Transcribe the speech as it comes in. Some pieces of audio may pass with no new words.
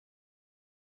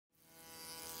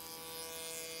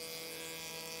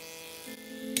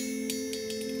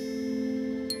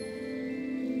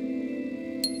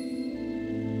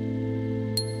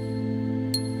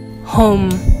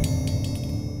Home.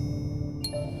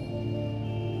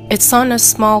 It's on a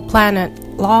small planet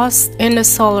lost in the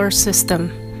solar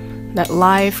system that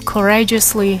life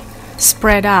courageously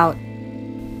spread out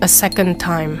a second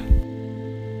time.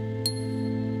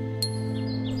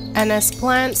 And as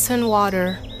plants and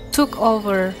water took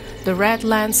over the red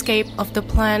landscape of the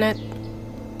planet,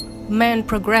 man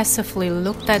progressively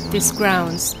looked at these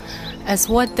grounds as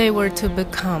what they were to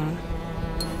become.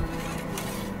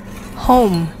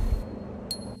 Home.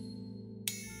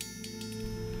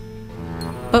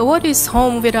 But what is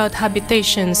home without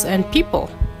habitations and people?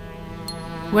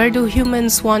 Where do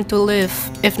humans want to live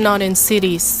if not in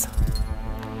cities?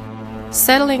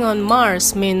 Settling on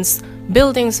Mars means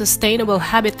building sustainable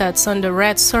habitats on the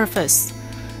red surface,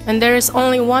 and there is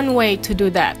only one way to do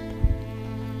that.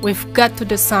 We've got to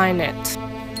design it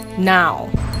now.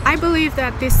 I believe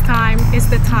that this time is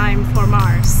the time for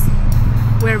Mars.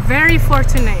 We're very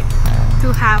fortunate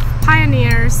to have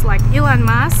pioneers like Elon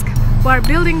Musk who are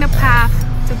building the path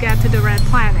to get to the red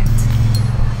planet.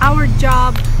 Our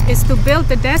job is to build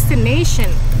the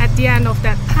destination at the end of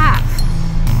that path,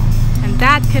 and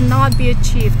that cannot be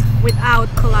achieved without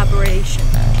collaboration.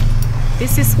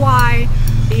 This is why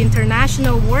the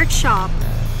International Workshop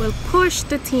will push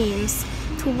the teams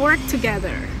to work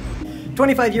together.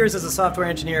 25 years as a software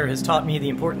engineer has taught me the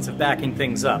importance of backing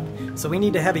things up, so we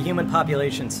need to have a human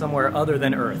population somewhere other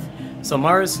than Earth. So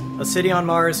Mars, a city on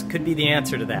Mars, could be the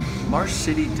answer to that. Mars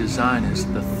City design is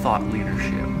the thought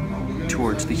leadership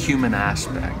towards the human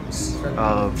aspects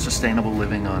of sustainable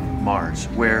living on Mars,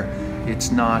 where it's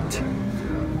not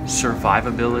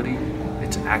survivability,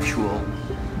 it's actual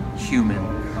human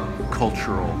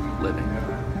cultural living.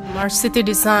 Mars City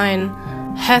Design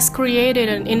has created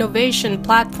an innovation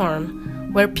platform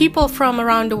where people from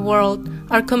around the world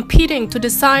are competing to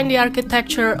design the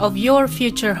architecture of your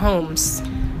future homes.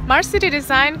 Mars City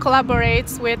Design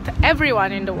collaborates with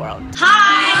everyone in the world.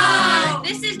 Hi!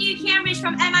 This is New Cambridge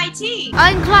from MIT.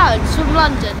 I'm Clouds from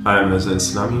London. I'm Azan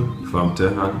Islami from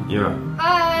Tehran, Iran.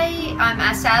 Hi, I'm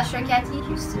Asal Shirkati,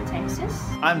 Houston, Texas.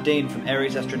 I'm Dane from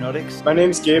Ares Astronautics. My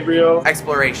name's Gabriel.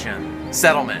 Exploration.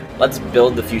 Settlement. Let's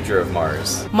build the future of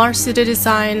Mars. Mars City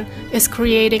Design is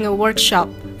creating a workshop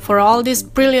for all these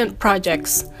brilliant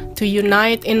projects to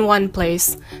unite in one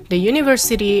place, the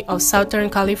University of Southern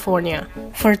California.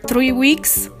 For 3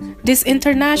 weeks, these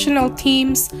international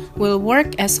teams will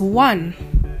work as one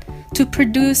to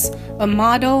produce a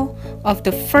model of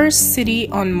the first city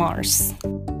on Mars.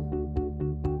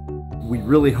 We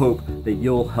really hope that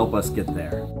you'll help us get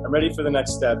there. I'm ready for the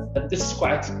next step. This is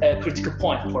quite a critical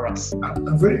point for us.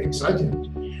 I'm very excited.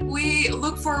 We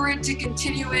look forward to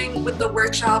continuing with the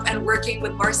workshop and working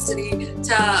with Mars City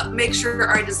to make sure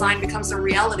our design becomes a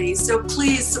reality. So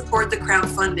please support the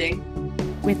crowdfunding.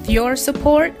 With your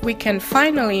support, we can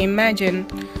finally imagine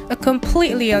a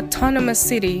completely autonomous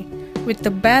city with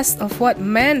the best of what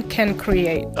man can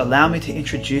create. Allow me to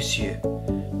introduce you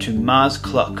to Mars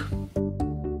Clock.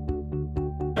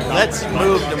 Let's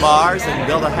move to Mars and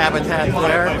build a habitat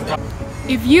there.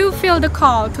 If you feel the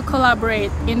call to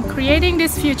collaborate in creating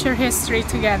this future history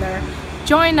together,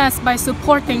 join us by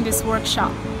supporting this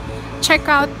workshop. Check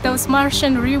out those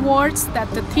Martian rewards that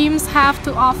the teams have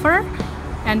to offer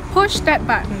and push that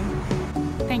button.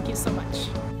 Thank you so much.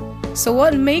 So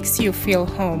what makes you feel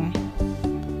home?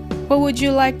 What would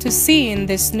you like to see in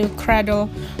this new cradle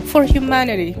for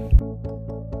humanity?